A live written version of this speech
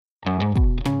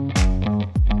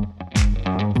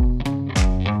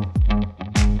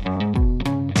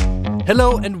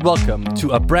Hello and welcome to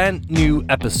a brand new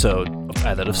episode of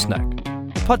Additive Snack,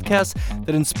 a podcast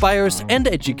that inspires and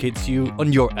educates you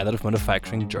on your additive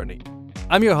manufacturing journey.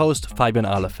 I'm your host, Fabian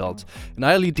Ahlefeld, and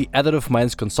I lead the Additive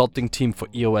Minds consulting team for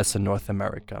EOS in North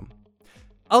America.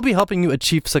 I'll be helping you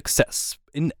achieve success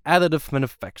in additive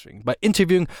manufacturing by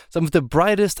interviewing some of the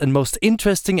brightest and most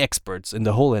interesting experts in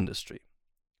the whole industry.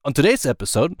 On today's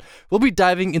episode, we'll be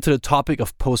diving into the topic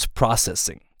of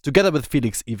post-processing, together with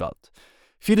Felix Ewald.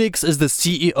 Felix is the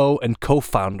CEO and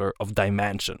co-founder of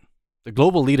Dimension, the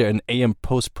global leader in AM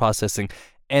post-processing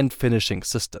and finishing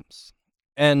systems.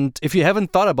 And if you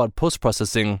haven't thought about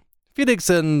post-processing, Felix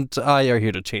and I are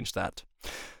here to change that.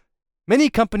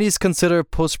 Many companies consider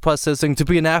post-processing to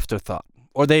be an afterthought,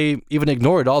 or they even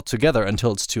ignore it altogether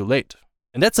until it's too late.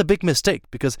 And that's a big mistake,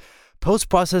 because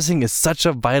post-processing is such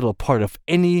a vital part of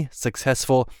any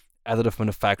successful additive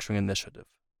manufacturing initiative.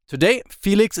 Today,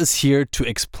 Felix is here to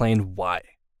explain why.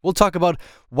 We'll talk about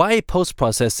why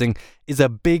post-processing is a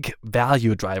big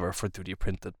value driver for 3D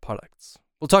printed products.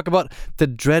 We'll talk about the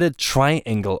dreaded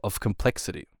triangle of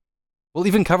complexity. We'll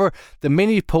even cover the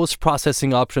many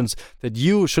post-processing options that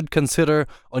you should consider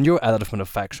on your additive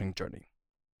manufacturing journey.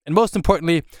 And most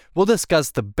importantly, we'll discuss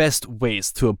the best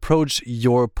ways to approach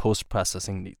your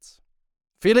post-processing needs.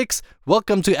 Felix,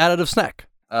 welcome to Additive Snack.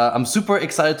 I'm super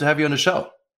excited to have you on the show.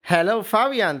 Hello,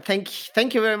 Fabian.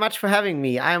 Thank you very much for having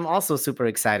me. I am also super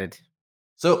excited.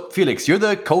 So, Felix, you're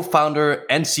the co-founder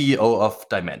and CEO of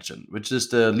Dimension, which is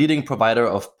the leading provider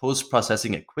of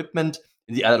post-processing equipment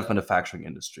in the additive manufacturing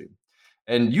industry.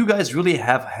 And you guys really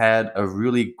have had a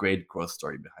really great growth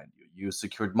story behind you. You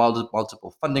secured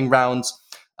multiple funding rounds.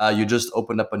 You just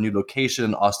opened up a new location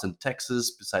in Austin,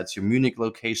 Texas, besides your Munich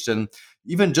location.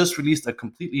 You even just released a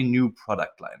completely new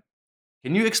product line.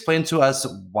 Can you explain to us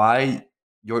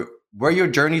where your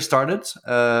journey started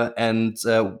and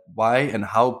why and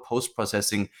how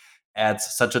post-processing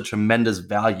adds such a tremendous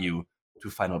value to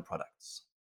final products?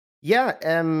 Yeah,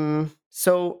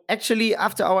 so actually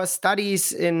after our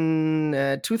studies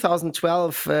in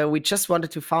 2012, we just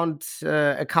wanted to found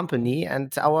a company,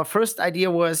 and our first idea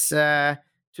was to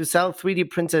sell 3D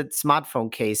printed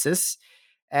smartphone cases.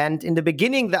 And in the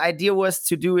beginning, the idea was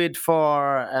to do it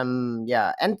for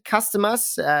end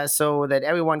customers, so that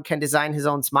everyone can design his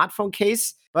own smartphone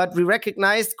case. But we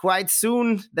recognized quite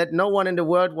soon that no one in the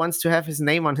world wants to have his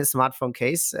name on his smartphone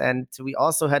case. And we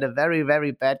also had a very,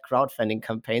 very bad crowdfunding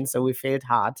campaign, so we failed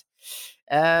hard.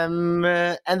 And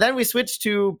then we switched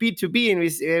to B2B,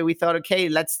 and we thought, okay,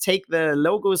 let's take the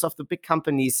logos of the big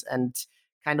companies and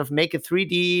kind of make a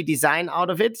 3D design out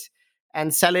of it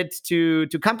and sell it to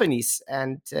companies.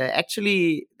 And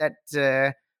actually,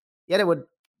 it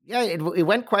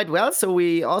went quite well. So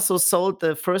we also sold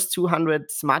the first 200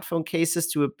 smartphone cases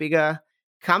to a bigger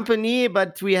company,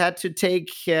 but we had to take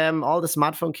all the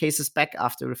smartphone cases back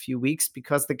after a few weeks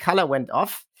because the color went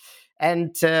off.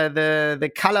 And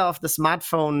the color of the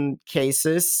smartphone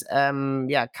cases,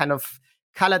 kind of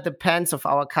colored the pants of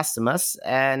our customers.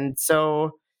 And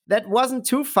so that wasn't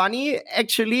too funny,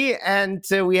 actually, and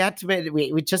we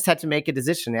just had to make a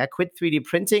decision. Quit 3D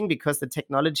printing because the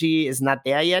technology is not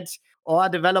there yet, or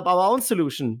develop our own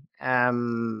solution.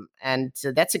 And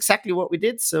that's exactly what we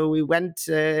did. So we went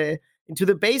into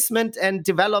the basement and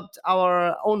developed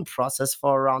our own process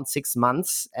for around 6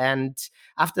 months. And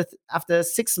after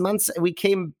 6 months, we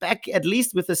came back at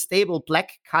least with a stable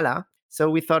black color. So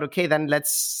we thought, okay, then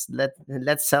let's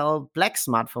sell black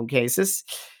smartphone cases.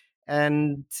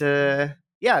 And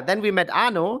then we met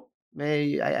Arno.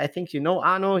 I think you know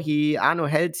Arno. Arno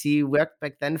Held, he worked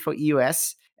back then for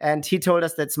EOS. And he told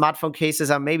us that smartphone cases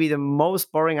are maybe the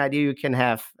most boring idea you can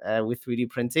have with 3D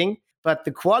printing. But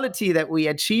the quality that we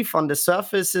achieve on the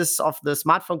surfaces of the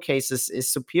smartphone cases is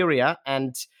superior.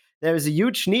 And there is a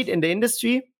huge need in the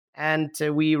industry. And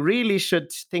we really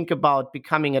should think about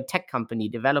becoming a tech company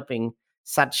developing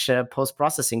such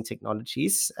post-processing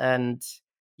technologies. And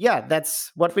yeah,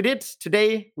 that's what we did.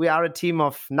 Today, we are a team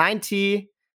of 90.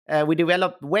 We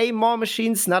developed way more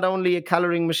machines, not only a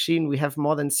coloring machine. We have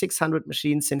more than 600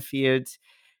 machines in field.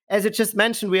 As I just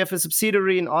mentioned, we have a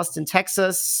subsidiary in Austin,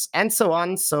 Texas, and so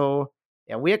on. So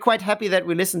yeah, we are quite happy that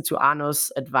we listened to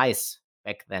Arno's advice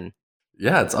back then.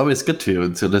 Yeah, it's always good to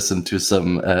listen to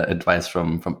some advice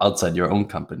from outside your own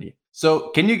company. So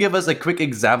can you give us a quick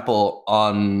example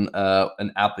on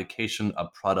an application, a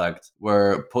product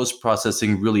where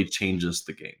post-processing really changes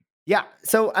the game? Yeah.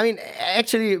 So, I mean,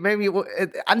 actually, maybe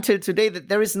until today,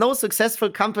 there is no successful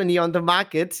company on the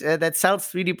market that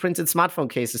sells 3D printed smartphone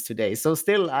cases today. So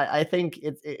still, I think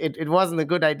it wasn't a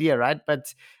good idea, right?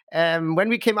 But when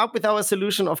we came up with our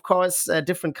solution, of course,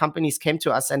 different companies came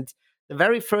to us. And the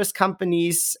very first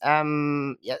companies,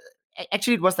 actually,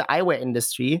 it was the eyewear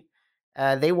industry.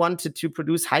 They wanted to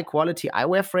produce high quality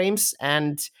eyewear frames.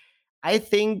 And I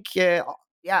think,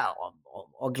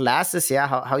 or glasses,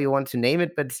 how you want to name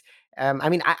it. But I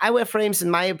mean, eyewear frames, in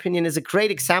my opinion, is a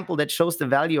great example that shows the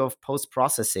value of post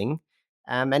processing.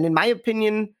 And in my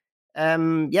opinion,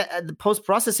 the post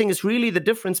processing is really the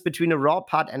difference between a raw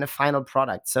part and a final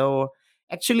product. So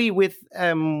actually, with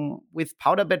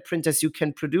powder bed printers, you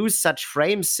can produce such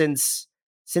frames since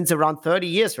around 30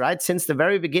 years, right? Since the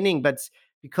very beginning. But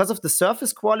because of the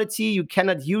surface quality, you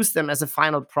cannot use them as a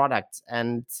final product.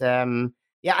 And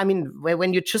I mean,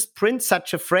 when you just print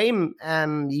such a frame,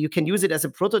 you can use it as a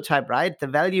prototype, right? The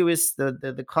value is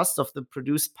the cost of the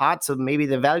produced part. So maybe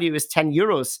the value is 10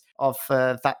 euros of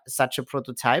such a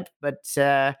prototype. But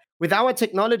with our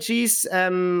technologies,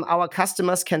 our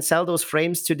customers can sell those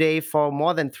frames today for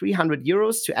more than 300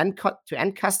 euros to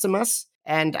end customers.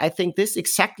 And I think this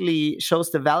exactly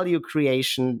shows the value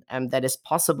creation that is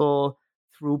possible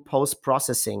through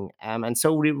post-processing. And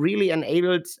so we really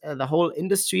enabled the whole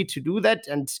industry to do that.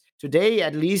 And today,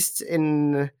 at least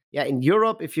in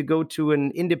Europe, if you go to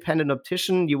an independent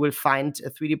optician, you will find a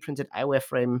 3D printed eyewear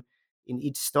frame in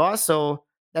each store. So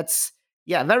that's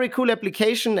a very cool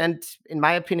application. And in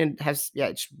my opinion,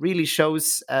 it really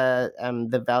shows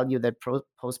the value that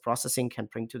post-processing can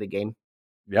bring to the game.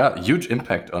 Yeah, huge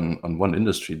impact on one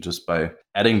industry just by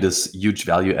adding this huge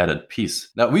value added piece.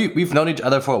 Now, we've known each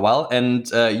other for a while, and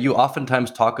you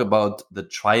oftentimes talk about the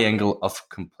triangle of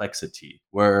complexity,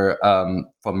 where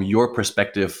from your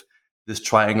perspective, this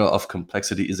triangle of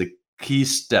complexity is a key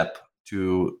step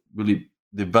to really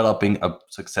developing a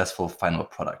successful final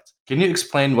product. Can you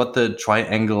explain what the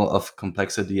triangle of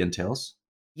complexity entails?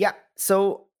 Yeah.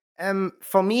 So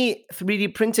for me,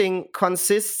 3D printing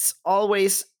consists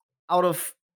always out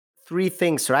of three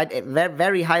things, right? A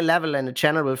very high level and a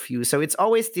general view. So it's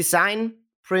always design,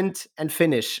 print, and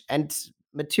finish. And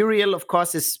material, of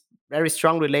course, is very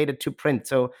strong related to print.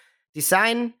 So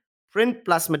design, print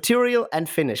plus material and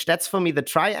finish. That's for me the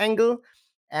triangle.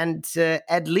 And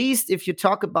at least if you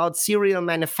talk about serial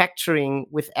manufacturing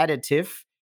with additive,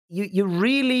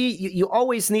 you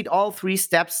always need all three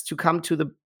steps to come to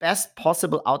the best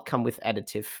possible outcome with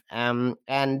additive.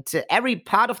 And every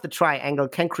part of the triangle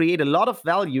can create a lot of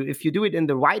value if you do it in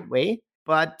the right way,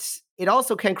 but it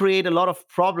also can create a lot of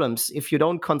problems if you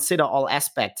don't consider all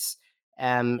aspects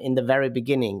in the very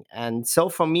beginning. And so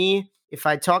for me, if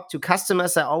I talk to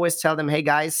customers, I always tell them, hey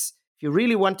guys, if you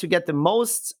really want to get the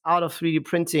most out of 3D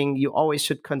printing, you always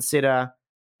should consider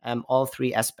all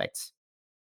three aspects.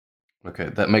 Okay,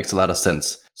 that makes a lot of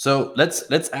sense. So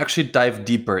let's actually dive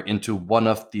deeper into one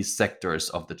of these sectors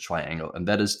of the triangle, and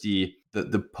that is the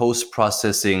post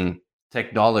processing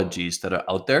technologies that are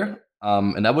out there.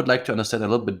 And I would like to understand a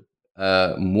little bit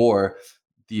more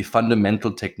the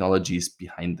fundamental technologies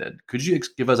behind that. Could you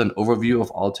give us an overview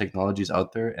of all technologies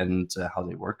out there and how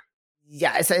they work?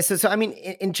 Yeah, so I mean,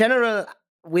 in general,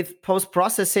 with post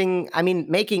processing, I mean,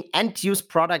 making end use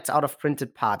products out of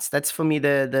printed parts. That's for me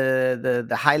the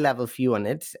high level view on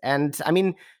it. And I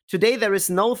mean, today there is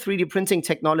no 3D printing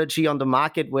technology on the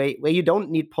market where you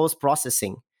don't need post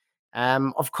processing.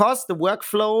 Of course, the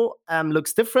workflow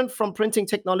looks different from printing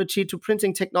technology to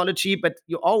printing technology, but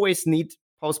you always need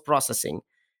post processing.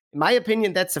 In my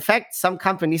opinion, that's a fact. Some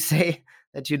companies say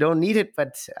that you don't need it,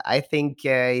 but I think,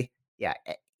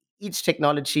 each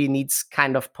technology needs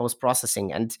kind of post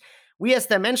processing. And we, as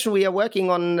Dimension, we are working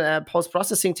on post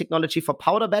processing technology for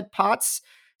powder bed parts.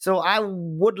 So I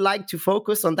would like to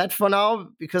focus on that for now,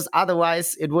 because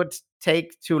otherwise it would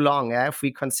take too long if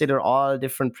we consider all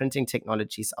different printing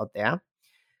technologies out there.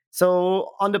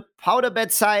 So on the powder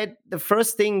bed side, the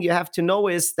first thing you have to know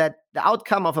is that the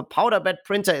outcome of a powder bed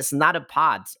printer is not a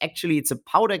part. Actually, it's a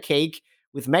powder cake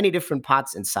with many different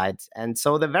parts inside. And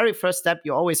so the very first step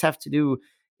you always have to do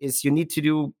is you need to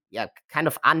do, kind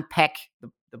of unpack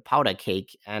the powder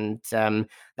cake. And the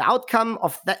outcome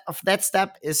of that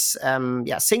step is,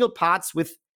 single parts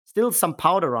with still some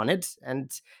powder on it.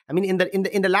 And I mean, in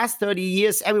the last 30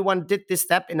 years, everyone did this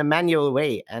step in a manual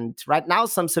way. And right now,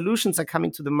 some solutions are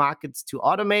coming to the market to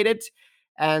automate it.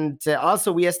 And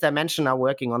also, we as Dimension are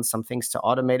working on some things to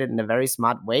automate it in a very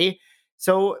smart way.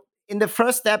 So in the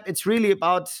first step, it's really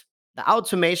about the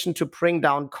automation to bring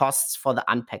down costs for the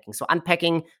unpacking. So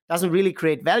unpacking doesn't really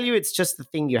create value. It's just the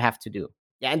thing you have to do.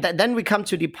 Yeah, and then we come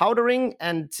to depowdering,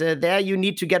 and there you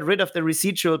need to get rid of the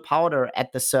residual powder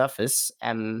at the surface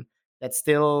that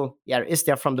still is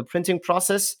there from the printing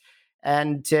process.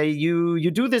 And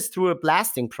you do this through a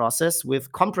blasting process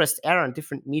with compressed air and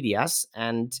different medias.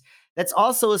 And that's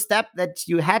also a step that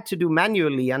you had to do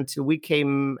manually until we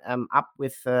came up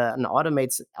with an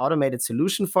automated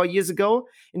solution 4 years ago.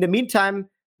 In the meantime,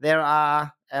 there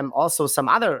are also some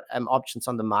other options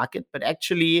on the market, but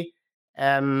actually,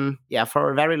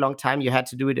 for a very long time, you had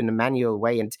to do it in a manual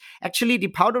way. And actually,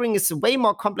 depowdering is a way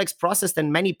more complex process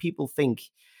than many people think.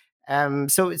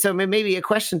 So maybe a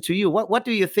question to you: What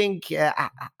do you think?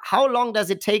 How long does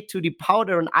it take to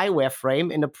depowder an eyewear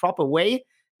frame in a proper way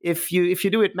if you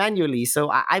do it manually? So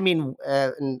I mean,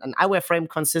 an eyewear frame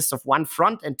consists of one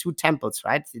front and two temples,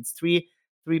 right? It's three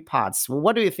parts. Well,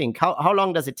 what do you think? How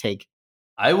long does it take?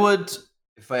 I would,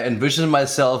 if I envision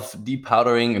myself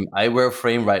depowdering an eyewear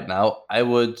frame right now, I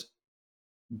would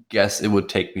guess it would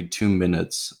take me 2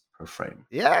 minutes per frame.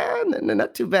 Yeah,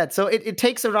 not too bad. So it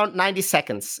takes around 90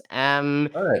 seconds. All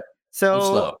right. So So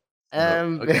slow.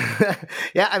 Okay.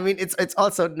 yeah, I mean it's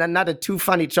also not a too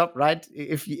funny job, right?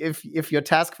 If your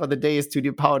task for the day is to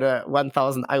depowder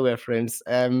 1,000 eyewear frames,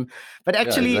 but Yeah,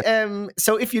 actually, exactly.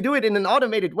 so if you do it in an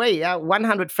automated way,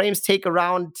 100 frames take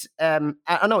around. I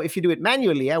don't know if you do it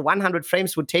manually, 100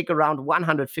 frames would take around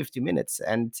 150 minutes,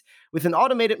 and with an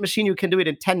automated machine, you can do it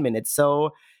in 10 minutes.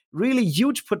 So really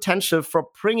huge potential for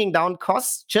bringing down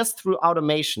costs just through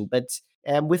automation, but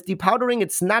with depowdering,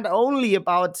 it's not only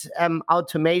about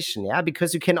automation,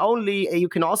 because you can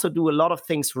also do a lot of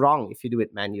things wrong if you do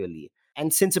it manually.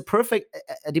 And since a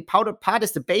depowdered part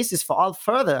is the basis for all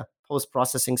further post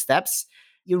processing steps,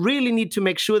 you really need to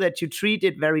make sure that you treat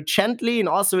it very gently and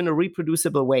also in a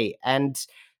reproducible way. And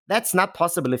that's not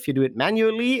possible if you do it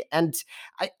manually. And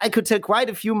I could tell quite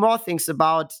a few more things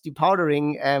about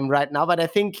depowdering right now, but I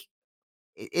think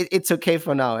it's okay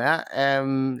for now.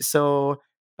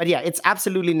 But yeah, it's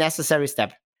absolutely necessary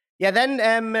step. Yeah,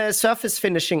 then surface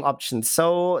finishing options.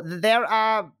 So there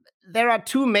are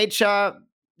major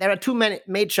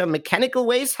mechanical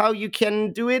ways how you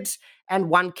can do it, and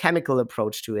one chemical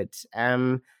approach to it.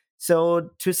 So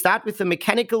to start with the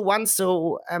mechanical one,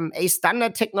 a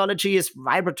standard technology is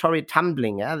vibratory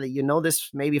tumbling. Yeah, you know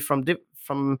this maybe from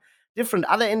different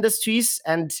other industries,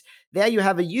 and there you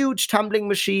have a huge tumbling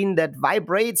machine that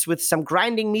vibrates with some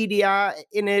grinding media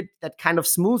in it that kind of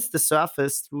smooths the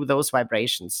surface through those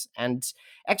vibrations. And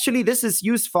actually, this is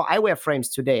used for eyewear frames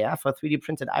today, for 3D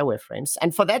printed eyewear frames.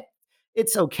 And for that,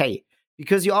 it's okay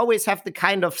because you always have the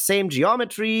kind of same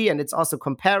geometry, and it's also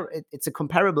it's a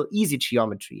comparable easy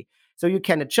geometry. So you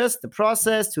can adjust the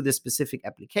process to the specific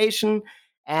application,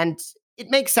 and it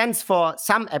makes sense for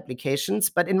some applications,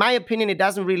 but in my opinion, it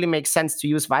doesn't really make sense to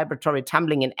use vibratory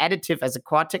tumbling and additive as a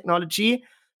core technology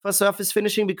for surface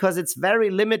finishing because it's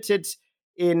very limited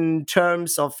in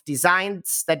terms of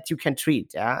designs that you can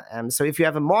treat. So if you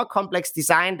have a more complex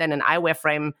design than an eyewear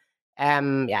frame,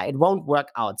 it won't work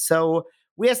out. So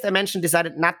we, as I mentioned,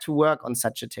 decided not to work on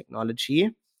such a technology,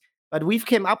 but we've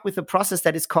came up with a process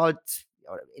that is called,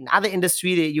 or in other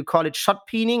industry, you call it shot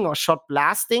peening or shot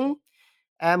blasting.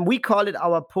 We call it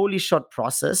our polyshot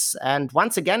process. And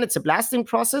once again, it's a blasting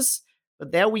process,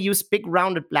 but there we use big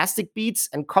rounded plastic beads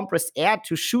and compressed air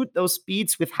to shoot those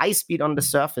beads with high speed on the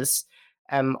surface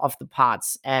of the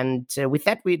parts. And with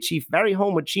that, we achieve very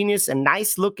homogeneous and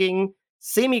nice looking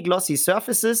semi-glossy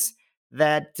surfaces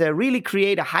that really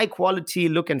create a high quality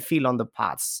look and feel on the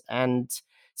parts. And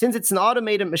since it's an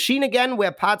automated machine again,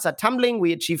 where parts are tumbling,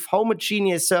 we achieve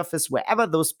homogeneous surface wherever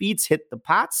those beads hit the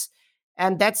parts.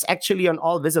 And that's actually on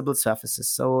all visible surfaces.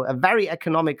 So a very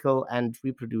economical and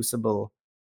reproducible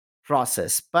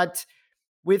process. But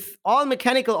with all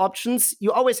mechanical options,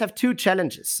 you always have two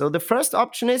challenges. So the first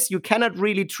option is you cannot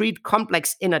really treat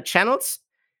complex inner channels.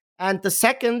 And the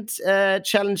second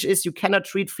challenge is you cannot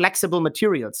treat flexible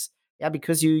materials.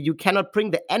 Because you cannot bring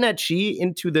the energy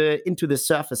into the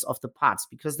surface of the parts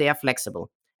because they are flexible.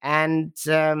 And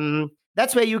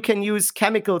that's where you can use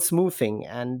chemical smoothing.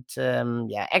 And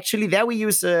actually, there we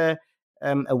use a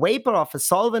vapor of a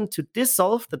solvent to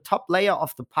dissolve the top layer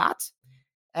of the part.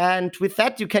 And with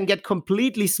that, you can get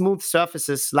completely smooth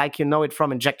surfaces like you know it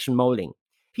from injection molding.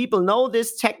 People know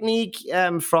this technique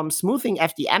from smoothing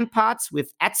FDM parts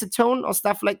with acetone or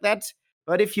stuff like that.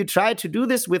 But if you try to do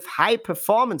this with high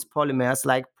performance polymers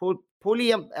like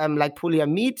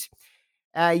polyamide,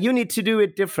 you need to do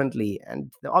it differently.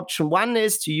 And the option one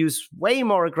is to use way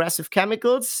more aggressive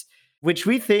chemicals, which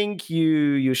we think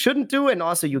you shouldn't do, and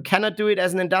also you cannot do it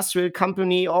as an industrial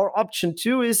company. Or option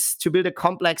two is to build a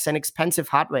complex and expensive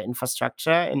hardware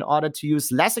infrastructure in order to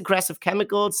use less aggressive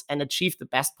chemicals and achieve the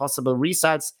best possible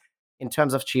results in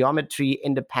terms of geometry,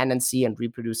 independency, and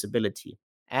reproducibility.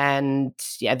 And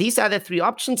yeah, these are the three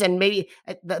options. And maybe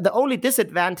the only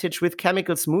disadvantage with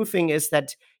chemical smoothing is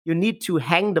that you need to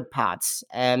hang the parts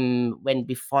when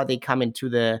before they come into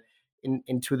the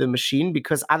machine,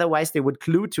 because otherwise they would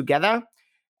glue together.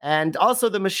 And also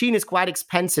the machine is quite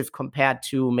expensive compared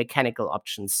to mechanical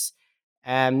options.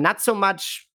 Not so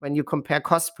much when you compare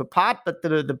cost per part, but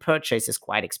the purchase is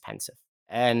quite expensive.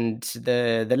 And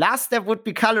the last step would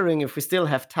be coloring, if we still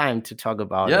have time to talk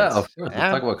about Yeah, it. of course. Let's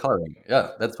talk about coloring. Yeah,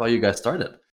 that's why you guys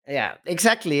started. Yeah,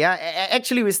 exactly. Yeah,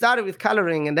 actually, we started with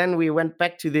coloring, and then we went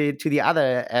back to the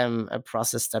other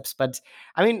process steps. But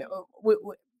I mean,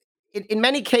 in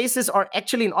many cases, or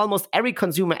actually in almost every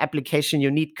consumer application,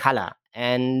 you need color,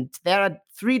 and there are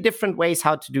three different ways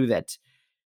how to do that.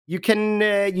 You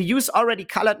use already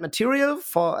colored material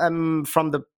from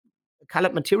the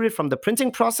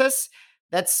printing process.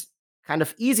 That's kind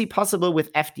of easy possible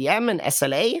with FDM and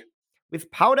SLA.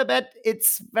 With powder bed,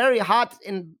 it's very hard,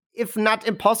 if not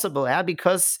impossible,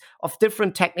 because of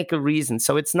different technical reasons.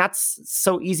 So it's not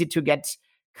so easy to get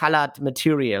colored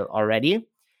material already.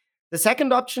 The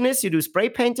second option is you do spray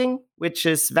painting, which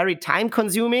is very time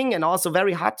consuming and also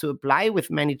very hard to apply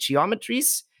with many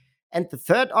geometries. And the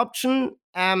third option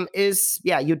is,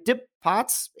 you dip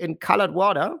parts in colored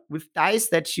water with dyes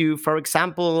that you, for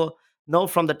example, know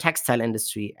from the textile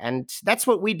industry. And that's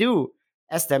what we do,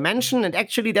 as they mentioned. And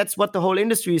actually, that's what the whole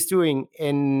industry is doing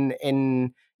in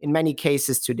many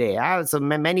cases today. So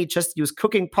many just use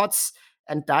cooking pots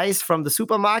and dyes from the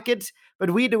supermarket, but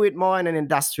we do it more in an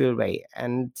industrial way.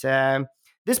 And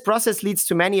this process leads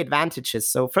to many advantages.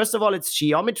 So first of all, it's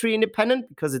geometry independent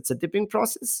because it's a dipping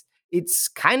process. It's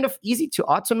kind of easy to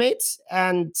automate.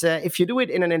 And if you do it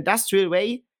in an industrial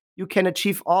way, you can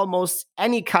achieve almost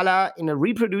any color in a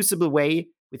reproducible way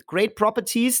with great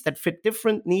properties that fit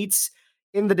different needs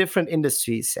in the different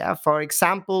industries. For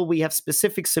example, we have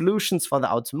specific solutions for the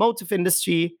automotive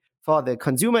industry, for the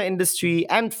consumer industry,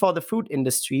 and for the food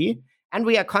industry. And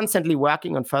we are constantly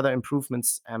working on further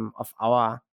improvements of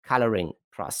our coloring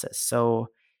process. So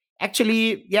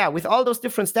actually, with all those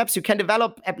different steps, you can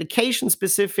develop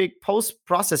application-specific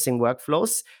post-processing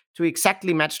workflows to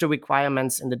exactly match the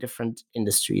requirements in the different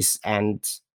industries. And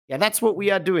that's what we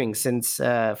are doing since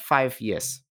 5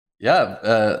 years.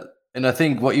 Yeah, and I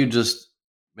think what you just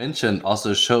mentioned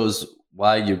also shows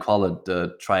why you call it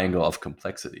the triangle of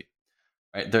complexity.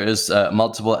 Right? There is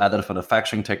multiple additive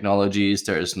manufacturing technologies.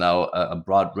 There is now a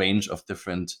broad range of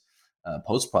different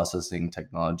post-processing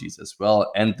technologies as well,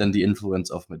 and then the influence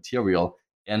of material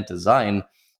and design,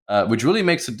 which really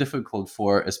makes it difficult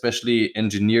for especially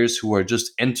engineers who are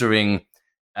just entering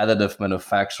additive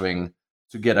manufacturing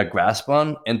to get a grasp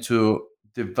on and to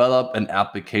develop an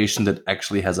application that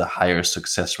actually has a higher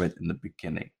success rate in the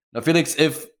beginning. Now, Felix,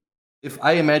 if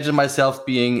I imagine myself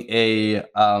being a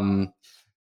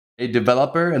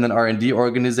developer in an R&D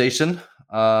organization,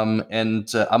 and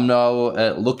I'm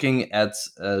now looking at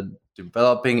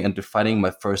developing and defining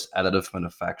my first additive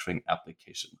manufacturing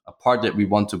application, a part that we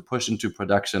want to push into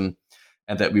production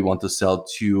and that we want to sell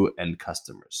to end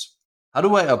customers. How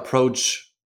do I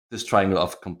approach this triangle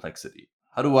of complexity?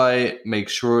 How do I make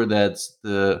sure that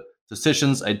the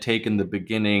decisions I take in the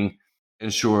beginning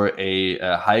ensure a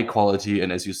high quality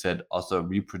and, as you said, also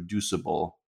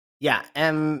reproducible?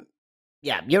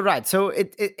 Yeah, you're right. So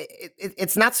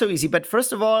it's not so easy. But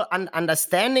first of all,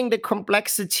 understanding the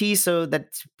complexity so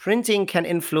that printing can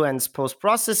influence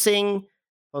post-processing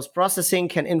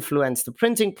can influence the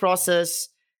printing process.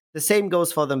 The same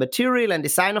goes for the material and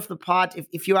design of the part.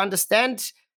 If you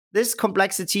understand this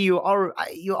complexity, you're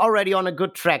already on a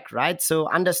good track, right? So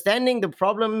understanding the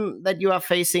problem that you are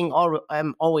facing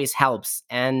always helps.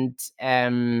 And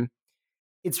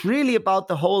it's really about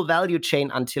the whole value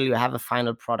chain until you have a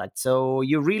final product. So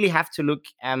you really have to look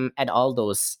at all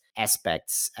those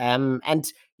aspects.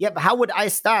 How would I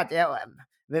start?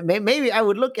 Maybe I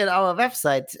would look at our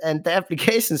website and the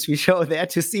applications we show there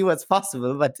to see what's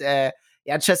possible. But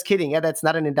just kidding. That's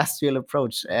not an industrial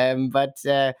approach.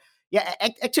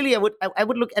 Actually, I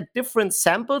would look at different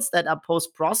samples that are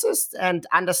post-processed and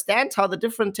understand how the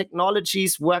different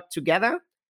technologies work together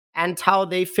and how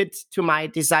they fit to my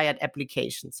desired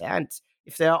applications. And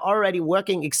if there are already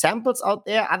working examples out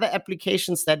there, other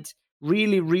applications that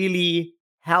really, really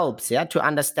helps to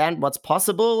understand what's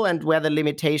possible and where the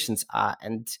limitations are.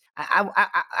 And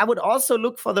I would also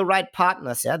look for the right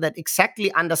partners that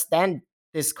exactly understand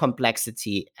this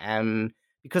complexity.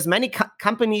 Because many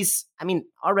companies,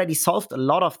 already solved a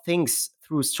lot of things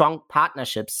through strong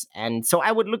partnerships. And so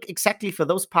I would look exactly for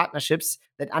those partnerships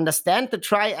that understand the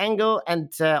triangle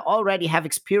and already have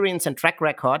experience and track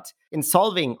record in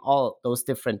solving all those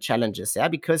different challenges. Yeah,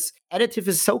 because additive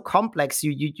is so complex.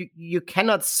 You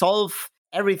cannot solve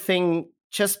everything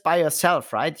just by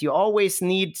yourself, right? You always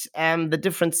need the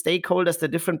different stakeholders, the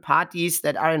different parties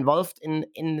that are involved in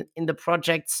the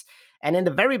projects. And in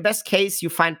the very best case, you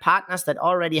find partners that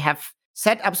already have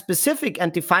set up specific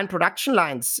and defined production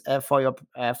lines for your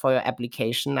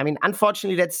application. I mean,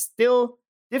 unfortunately, that's still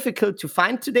difficult to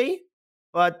find today,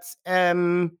 but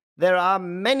there are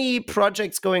many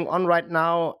projects going on right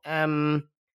now.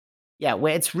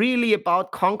 Where it's really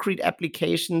about concrete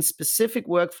applications, specific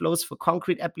workflows for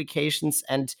concrete applications.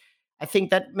 And I think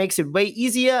that makes it way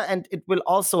easier, and it will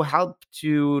also help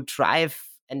to drive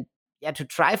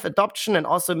adoption and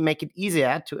also make it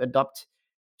easier to adopt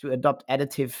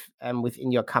additive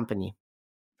within your company.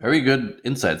 Very good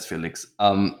insights, Felix.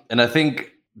 And I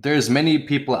think there's many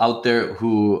people out there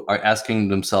who are asking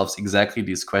themselves exactly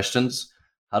these questions.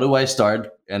 How do I start?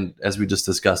 And as we just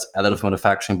discussed, additive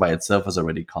manufacturing by itself is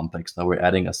already complex. Now we're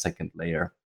adding a second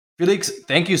layer. Felix,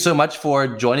 thank you so much for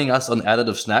joining us on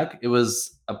Additive Snack. It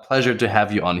was a pleasure to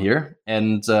have you on here.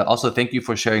 And also thank you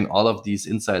for sharing all of these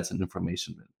insights and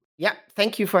information. Yeah,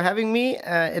 thank you for having me.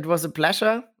 It was a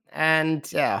pleasure. And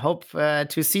hope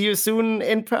to see you soon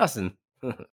in person.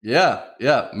 Yeah.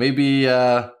 Maybe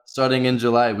starting in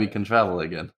July, we can travel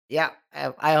again. Yeah,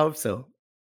 I hope so.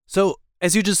 So,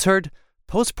 as you just heard,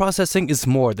 post-processing is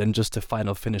more than just the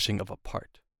final finishing of a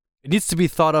part. It needs to be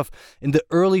thought of in the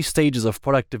early stages of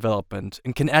product development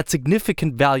and can add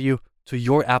significant value to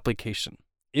your application,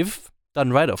 if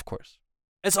done right, of course.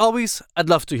 As always, I'd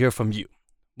love to hear from you.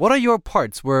 What are your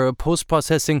parts where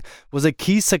post-processing was a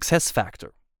key success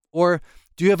factor? Or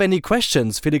do you have any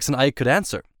questions Felix and I could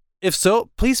answer? If so,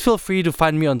 please feel free to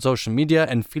find me on social media,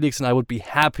 and Felix and I would be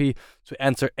happy to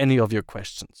answer any of your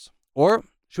questions. Or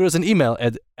shoot us an email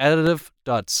at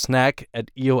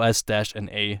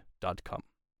additive.snack@eos-na.com.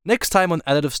 Next time on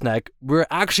Additive Snack, we're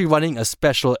actually running a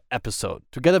special episode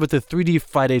together with the 3D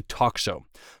Friday talk show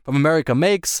from America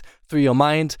Makes, 3D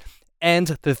Mind,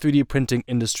 and the 3D Printing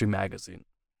Industry magazine.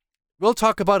 We'll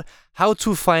talk about how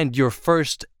to find your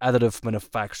first additive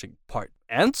manufacturing part,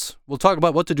 and we'll talk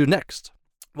about what to do next.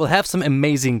 We'll have some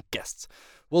amazing guests.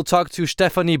 We'll talk to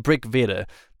Stefanie Brick-Wede,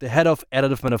 the head of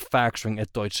additive manufacturing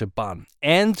at Deutsche Bahn,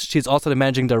 and she's also the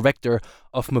managing director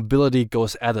of Mobility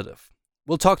Goes Additive.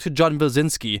 We'll talk to John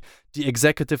Bilzinski, the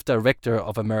executive director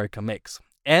of America Makes,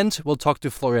 and we'll talk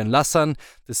to Florian Lassan,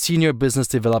 the senior business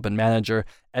development manager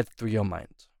at 3D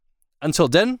Mind. Until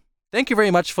then, thank you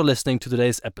very much for listening to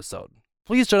today's episode.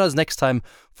 Please join us next time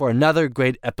for another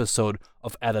great episode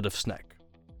of Additive Snack.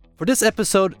 For this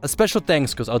episode, a special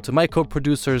thanks goes out to my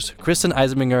co-producers Kristen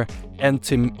Eisenminger and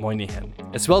Tim Moynihan,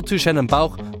 as well to Shannon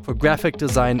Bauch for graphic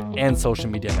design and social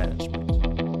media management.